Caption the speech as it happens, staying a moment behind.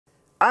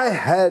I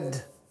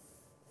had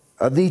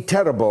the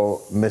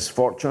terrible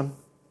misfortune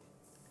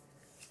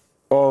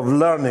of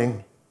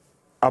learning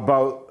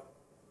about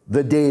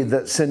the day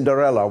that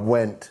Cinderella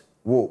went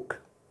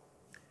woke.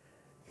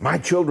 My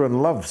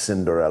children love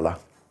Cinderella,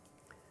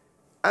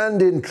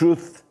 and in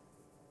truth,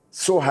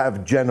 so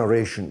have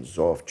generations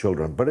of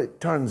children. But it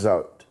turns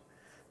out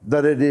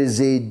that it is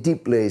a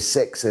deeply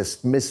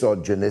sexist,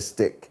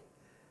 misogynistic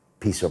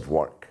piece of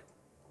work.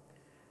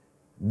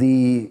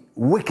 The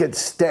wicked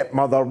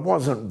stepmother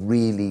wasn't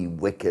really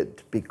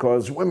wicked,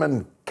 because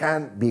women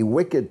can't be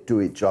wicked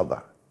to each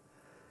other.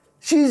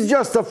 She's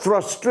just a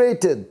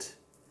frustrated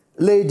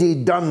lady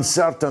d'un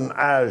certain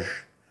âge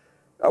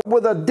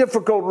with a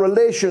difficult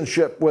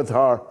relationship with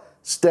her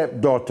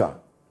stepdaughter.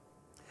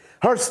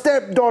 Her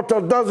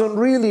stepdaughter doesn't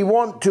really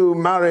want to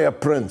marry a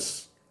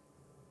prince,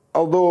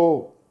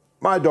 although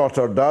my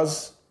daughter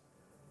does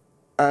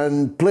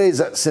and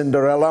plays at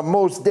Cinderella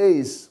most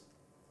days.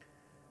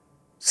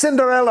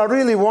 Cinderella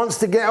really wants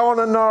to get on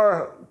in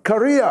her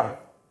career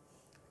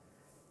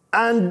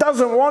and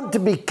doesn't want to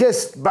be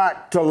kissed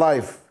back to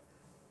life.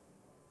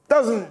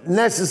 Doesn't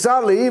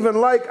necessarily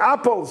even like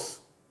apples.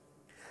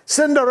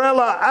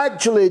 Cinderella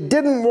actually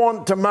didn't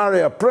want to marry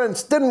a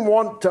prince, didn't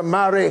want to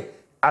marry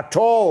at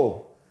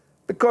all,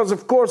 because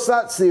of course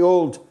that's the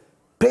old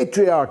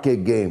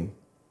patriarchy game.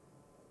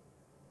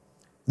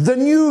 The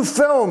new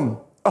film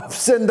of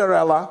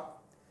Cinderella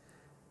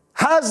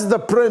has the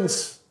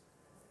prince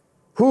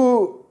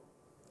who,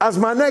 as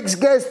my next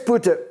guest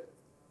put it,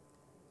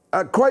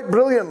 quite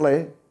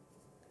brilliantly,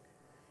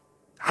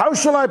 how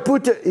shall I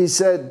put it, he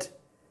said,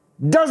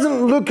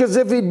 doesn't look as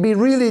if he'd be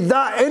really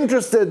that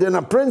interested in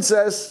a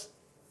princess.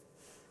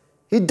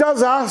 He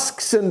does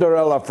ask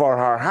Cinderella for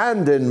her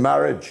hand in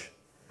marriage,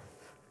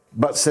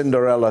 but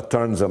Cinderella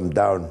turns him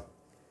down.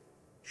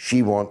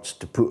 She wants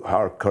to put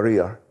her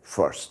career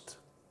first.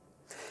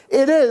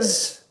 It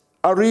is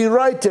a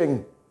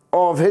rewriting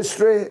of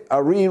history,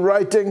 a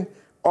rewriting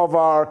of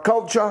our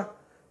culture,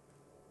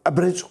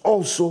 but it's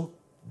also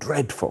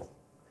dreadful.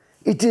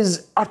 It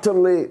is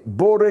utterly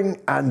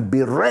boring and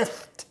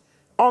bereft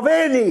of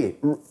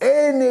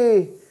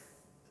any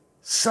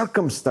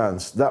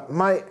circumstance that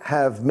might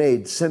have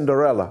made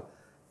Cinderella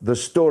the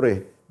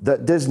story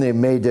that Disney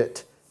made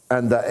it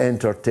and that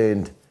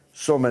entertained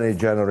so many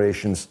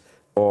generations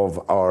of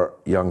our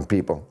young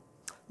people.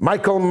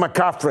 Michael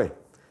McCaffrey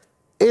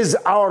is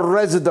our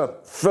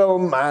resident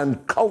film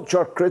and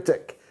culture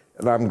critic,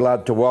 and I'm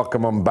glad to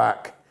welcome him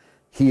back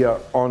here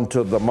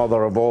onto the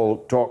mother of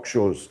all talk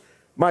shows.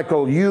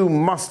 Michael, you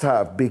must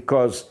have,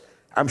 because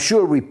I'm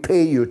sure we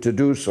pay you to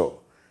do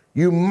so,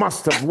 you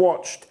must have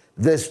watched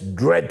this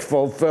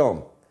dreadful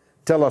film.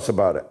 Tell us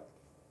about it.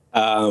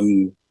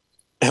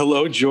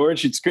 Hello,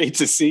 George. It's great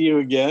to see you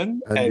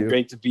again, and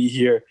great to be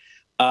here.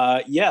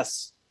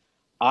 Yes,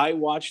 I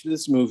watched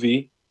this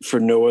movie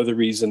for no other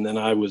reason than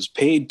I was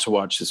paid to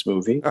watch this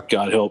movie.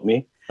 God help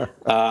me.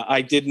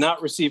 I did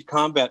not receive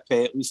combat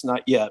pay, at least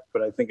not yet,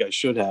 but I think I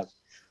should have.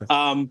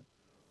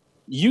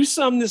 You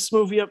summed this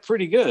movie up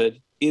pretty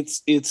good.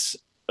 It's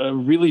a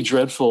really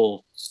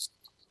dreadful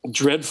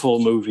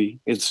movie.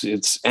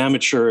 It's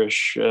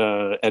amateurish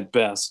at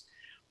best.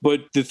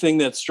 But the thing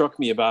that struck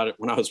me about it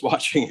when I was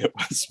watching it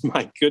was,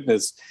 my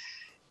goodness,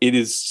 it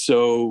is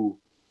so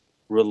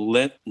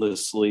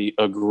relentlessly,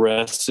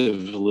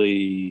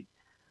 aggressively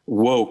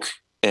woke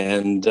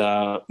and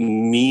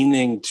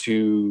meaning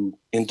to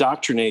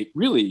indoctrinate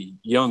really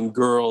young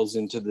girls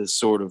into this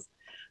sort of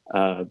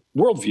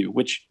worldview,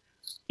 which,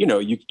 you know,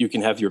 you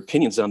can have your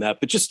opinions on that,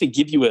 but just to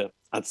give you a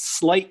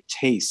slight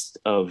taste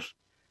of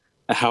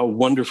how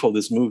wonderful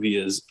this movie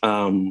is.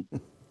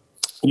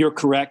 You're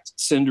correct.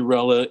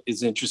 Cinderella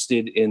is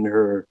interested in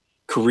her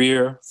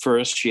career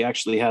first. She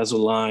actually has a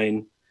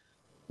line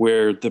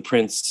where the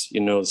prince,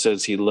 you know,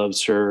 says he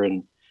loves her,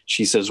 and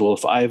she says, well,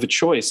 if I have a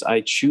choice, I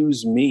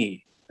choose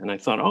me. And I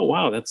thought, oh,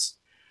 wow, that's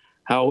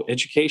how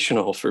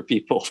educational for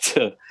people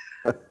to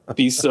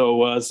be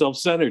so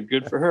self-centered.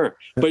 Good for her.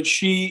 But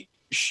she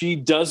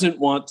doesn't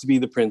want to be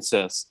the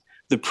princess.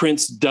 The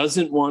prince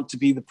doesn't want to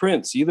be the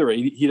prince either.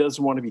 He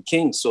doesn't want to be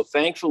king. So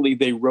thankfully,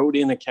 they wrote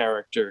in a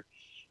character,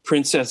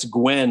 Princess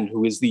Gwen,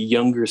 who is the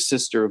younger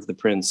sister of the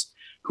prince,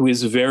 who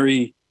is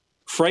very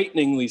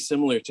frighteningly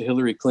similar to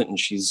Hillary Clinton.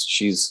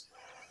 She's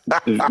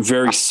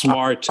very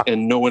smart,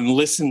 and no one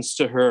listens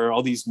to her.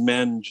 All these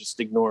men just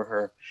ignore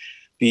her.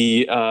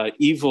 The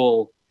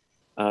evil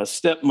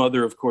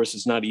stepmother, of course,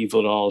 is not evil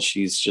at all.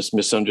 She's just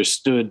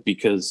misunderstood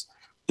because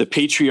the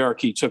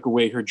patriarchy took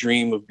away her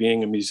dream of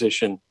being a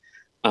musician.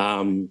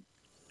 And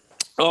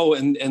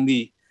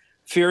the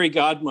fairy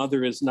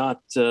godmother is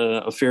not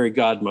a fairy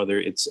godmother.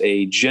 It's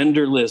a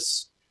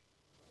genderless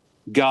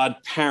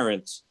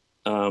godparent,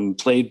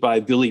 played by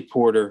Billy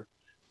Porter,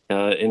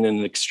 in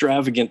an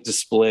extravagant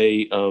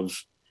display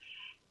of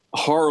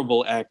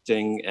horrible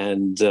acting.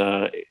 And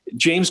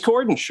James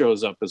Corden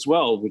shows up as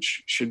well,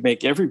 which should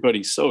make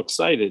everybody so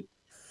excited.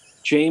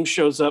 James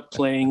shows up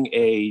playing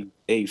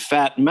a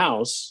fat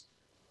mouse,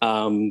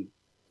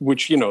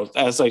 which, you know,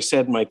 as I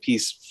said in my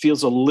piece,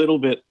 feels a little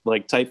bit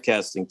like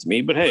typecasting to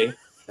me. But hey,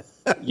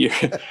 your,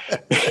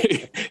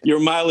 your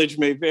mileage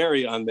may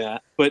vary on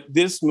that. But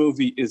this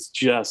movie is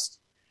just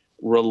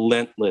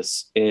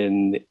relentless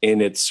in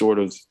its sort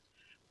of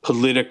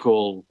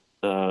political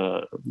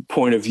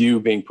point of view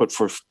being put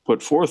forth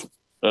forward.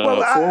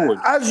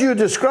 As you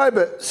describe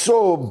it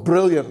so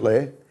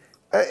brilliantly,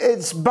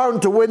 it's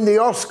bound to win the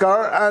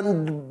Oscar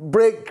and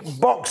break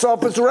box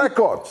office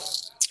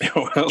records.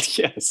 Well,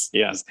 yes.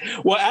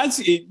 Well,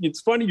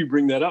 it's funny you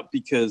bring that up,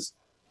 because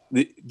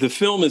the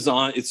film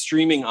it's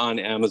streaming on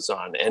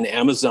Amazon, and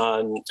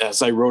Amazon,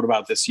 as I wrote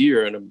about this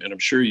year, and I'm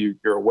sure you're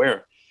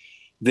aware,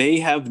 they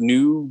have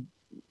new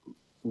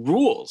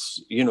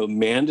rules,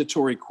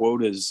 mandatory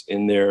quotas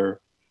in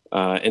their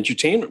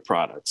entertainment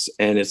products.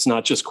 And it's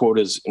not just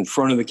quotas in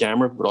front of the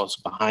camera, but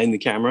also behind the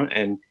camera.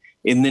 And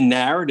in the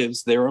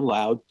narratives they're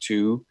allowed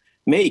to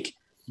make.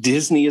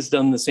 Disney has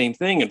done the same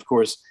thing. And of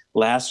course,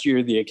 last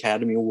year, the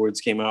Academy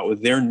Awards came out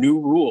with their new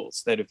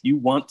rules that if you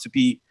want to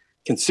be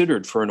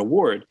considered for an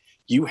award,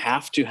 you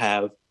have to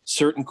have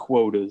certain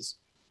quotas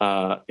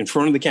in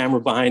front of the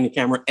camera, behind the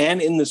camera,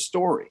 and in the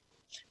story.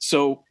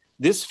 So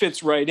this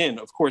fits right in.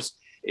 Of course,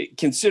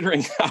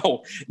 considering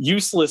how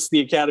useless the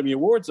Academy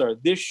Awards are,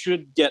 this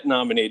should get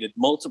nominated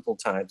multiple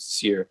times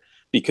this year,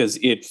 because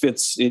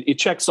it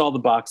checks all the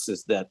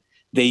boxes that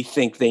they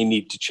think they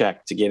need to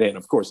check to get in.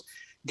 Of course,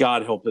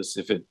 God help us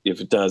if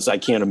it does. I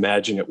can't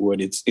imagine it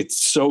would. It's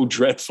so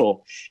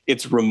dreadful.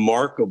 It's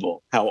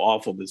remarkable how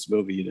awful this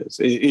movie is.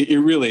 It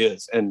really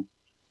is. And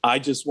I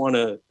just want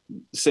to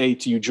say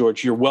to you,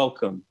 George, you're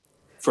welcome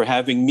for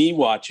having me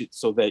watch it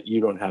so that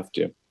you don't have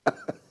to.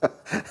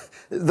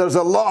 There's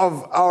a lot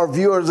of our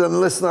viewers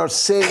and listeners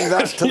saying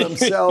that to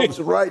themselves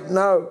right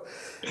now.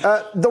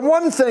 The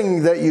one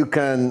thing that you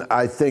can,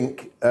 I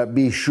think,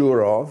 be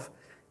sure of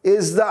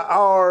is that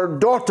our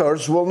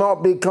daughters will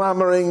not be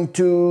clamoring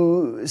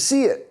to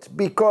see it,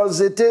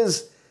 because it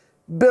is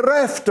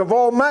bereft of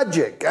all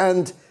magic.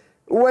 And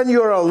when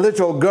you're a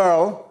little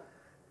girl,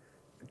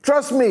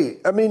 trust me,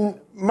 I mean,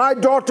 my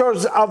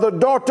daughters are the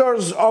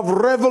daughters of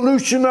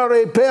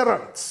revolutionary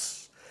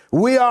parents.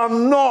 We are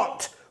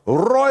not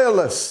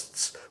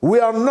royalists.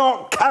 We are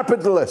not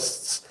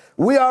capitalists.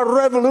 We are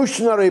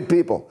revolutionary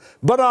people.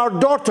 But our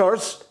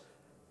daughters,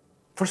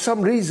 for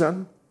some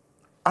reason,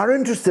 are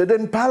interested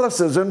in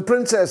palaces and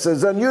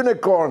princesses and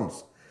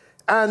unicorns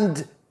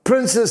and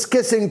princes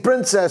kissing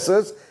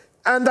princesses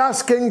and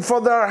asking for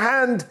their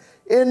hand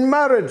in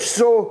marriage.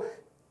 So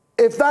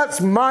if that's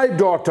my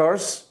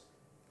daughters,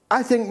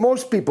 I think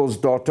most people's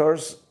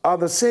daughters are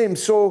the same.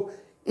 So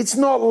it's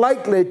not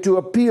likely to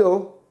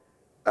appeal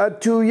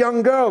to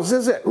young girls,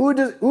 is it?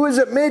 Who is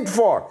it made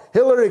for?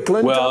 Hillary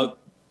Clinton? Well,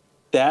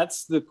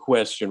 that's the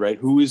question, right?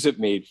 Who is it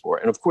made for?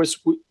 And of course,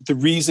 the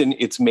reason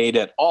it's made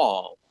at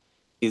all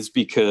is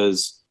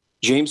because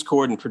James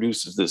Corden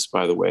produces this,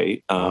 by the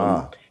way,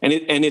 and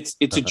it's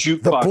a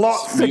jukebox. The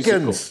plot thickens.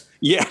 Musical.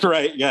 Yeah,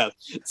 right. Yeah.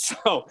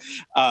 So,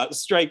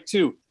 strike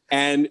two,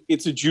 and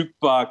it's a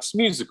jukebox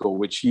musical,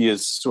 which he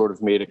has sort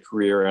of made a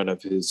career out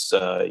of his,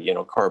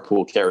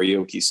 carpool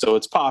karaoke. So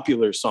it's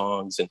popular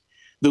songs, and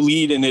the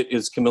lead in it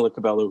is Camila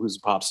Cabello, who's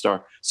a pop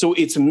star. So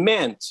it's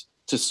meant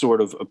to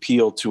sort of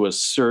appeal to a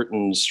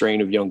certain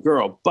strain of young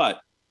girl,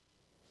 but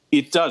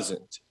it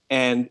doesn't.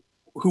 And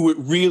who it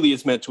really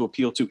is meant to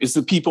appeal to is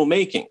the people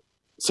making,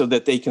 so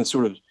that they can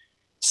sort of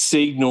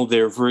signal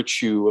their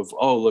virtue of,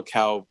 oh, look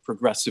how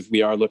progressive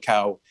we are. Look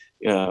how,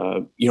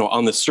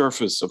 on the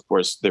surface, of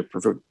course, their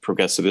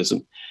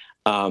progressivism,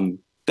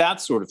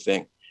 that sort of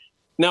thing.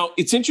 Now,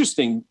 it's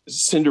interesting.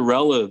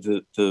 Cinderella,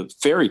 the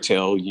fairy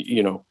tale,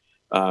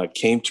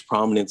 came to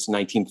prominence in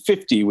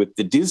 1950 with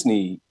the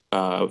Disney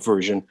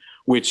version,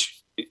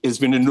 which has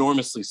been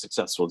enormously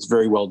successful. It's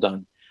very well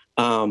done.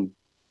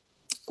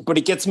 But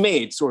it gets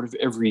made sort of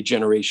every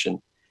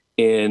generation.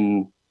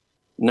 In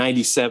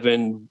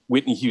 97,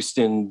 Whitney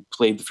Houston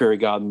played the fairy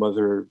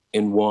godmother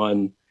in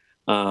one.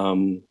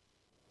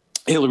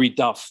 Hilary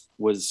Duff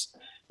was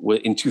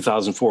in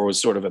 2004,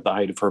 was sort of at the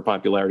height of her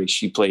popularity.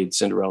 She played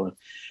Cinderella.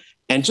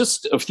 And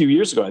just a few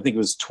years ago, I think it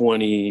was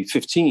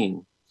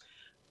 2015,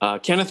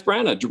 Kenneth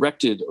Branagh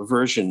directed a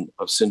version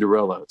of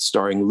Cinderella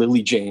starring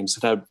Lily James.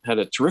 It had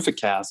a terrific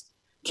cast.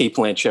 Kate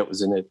Blanchett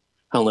was in it.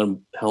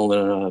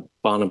 Helena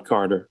Bonham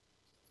Carter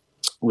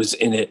was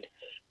in it.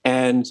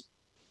 And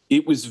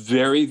it was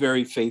very,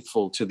 very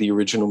faithful to the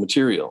original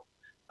material.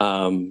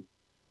 And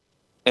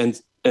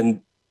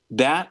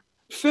that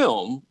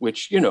film,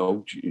 which,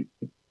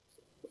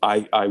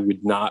 I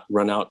would not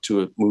run out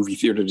to a movie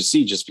theater to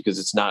see just because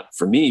it's not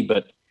for me,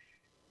 but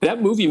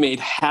that movie made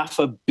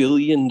 $500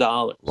 million.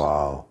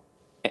 Wow.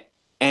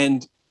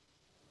 And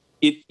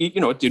it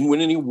didn't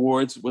win any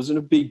awards. It wasn't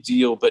a big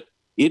deal, but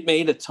it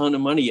made a ton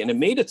of money. And it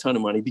made a ton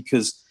of money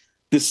because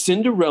the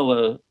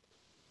Cinderella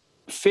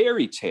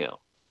fairy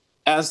tale,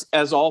 as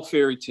all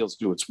fairy tales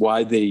do, it's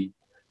why they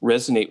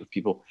resonate with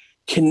people,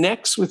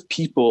 connects with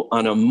people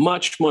on a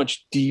much,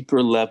 much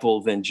deeper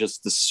level than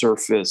just the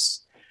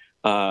surface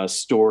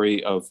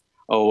story of,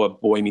 a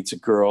boy meets a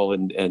girl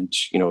and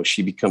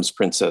she becomes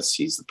princess,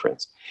 he's the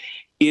prince.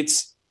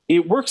 It's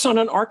it works on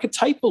an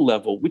archetypal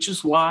level, which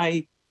is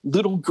why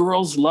little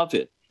girls love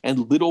it.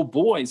 And little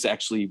boys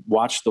actually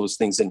watch those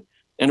things and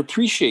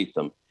appreciate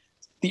them.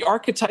 The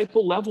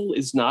archetypal level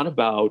is not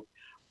about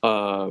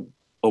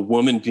a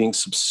woman being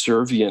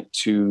subservient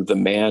to the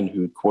man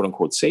who, quote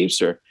unquote, saves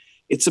her.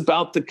 It's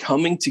about the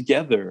coming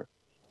together,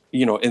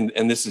 you know,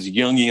 and this is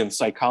Jungian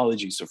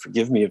psychology, so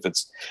forgive me if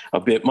it's a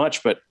bit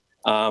much, but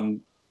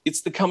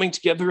it's the coming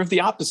together of the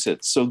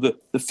opposites. So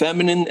the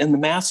feminine and the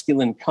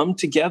masculine come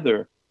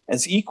together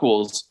as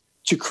equals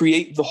to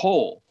create the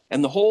whole.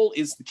 And the whole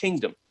is the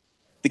kingdom.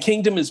 The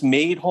kingdom is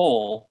made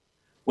whole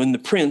when the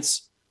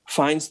prince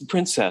finds the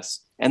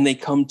princess and they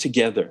come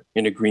together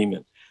in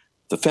agreement.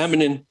 The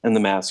feminine and the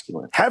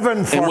masculine.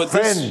 Heaven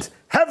forfend.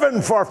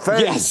 Heaven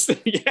forfend. Yes.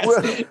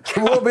 Yes.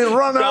 We'll be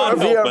run out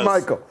of here,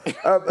 Michael.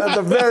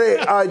 The very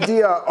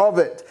idea of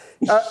it.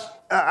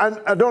 And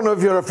I don't know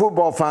if you're a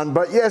football fan,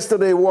 but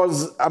yesterday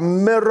was a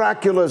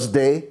miraculous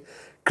day.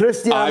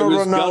 Cristiano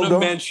Ronaldo. I was going to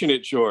mention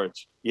it,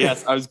 George.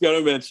 Yes, I was going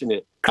to mention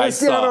it.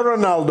 Cristiano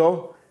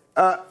Ronaldo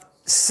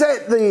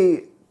set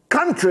the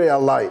country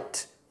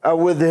alight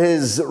with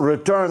his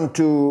return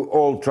to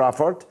Old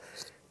Trafford.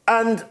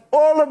 And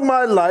all of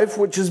my life,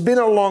 which has been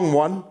a long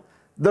one,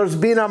 there's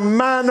been a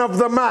man of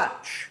the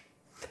match.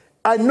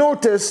 I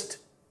noticed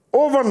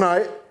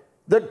overnight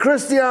that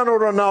Cristiano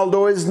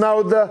Ronaldo is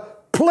now the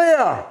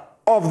player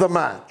of the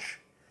match.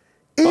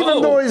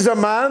 Even though he's a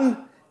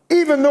man,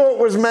 even though it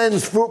was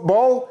men's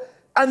football,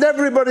 and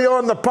everybody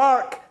on the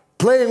park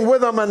playing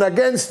with him and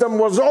against him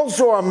was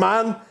also a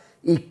man,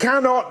 he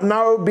cannot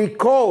now be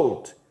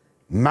called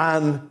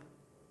man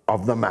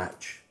of the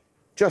match.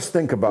 Just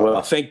think about that.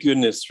 Well, thank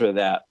goodness for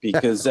that,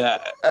 because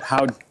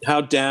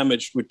how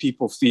damaged would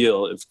people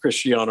feel if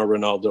Cristiano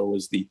Ronaldo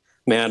was the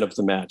man of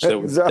the match?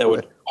 That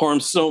would harm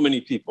so many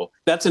people.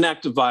 That's an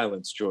act of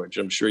violence, George.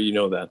 I'm sure you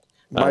know that.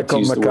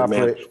 Michael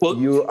McCaffrey, well,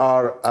 you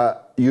are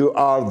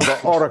the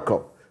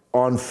oracle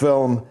on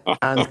film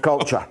and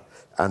culture,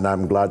 and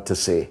I'm glad to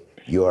say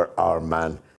you're our man.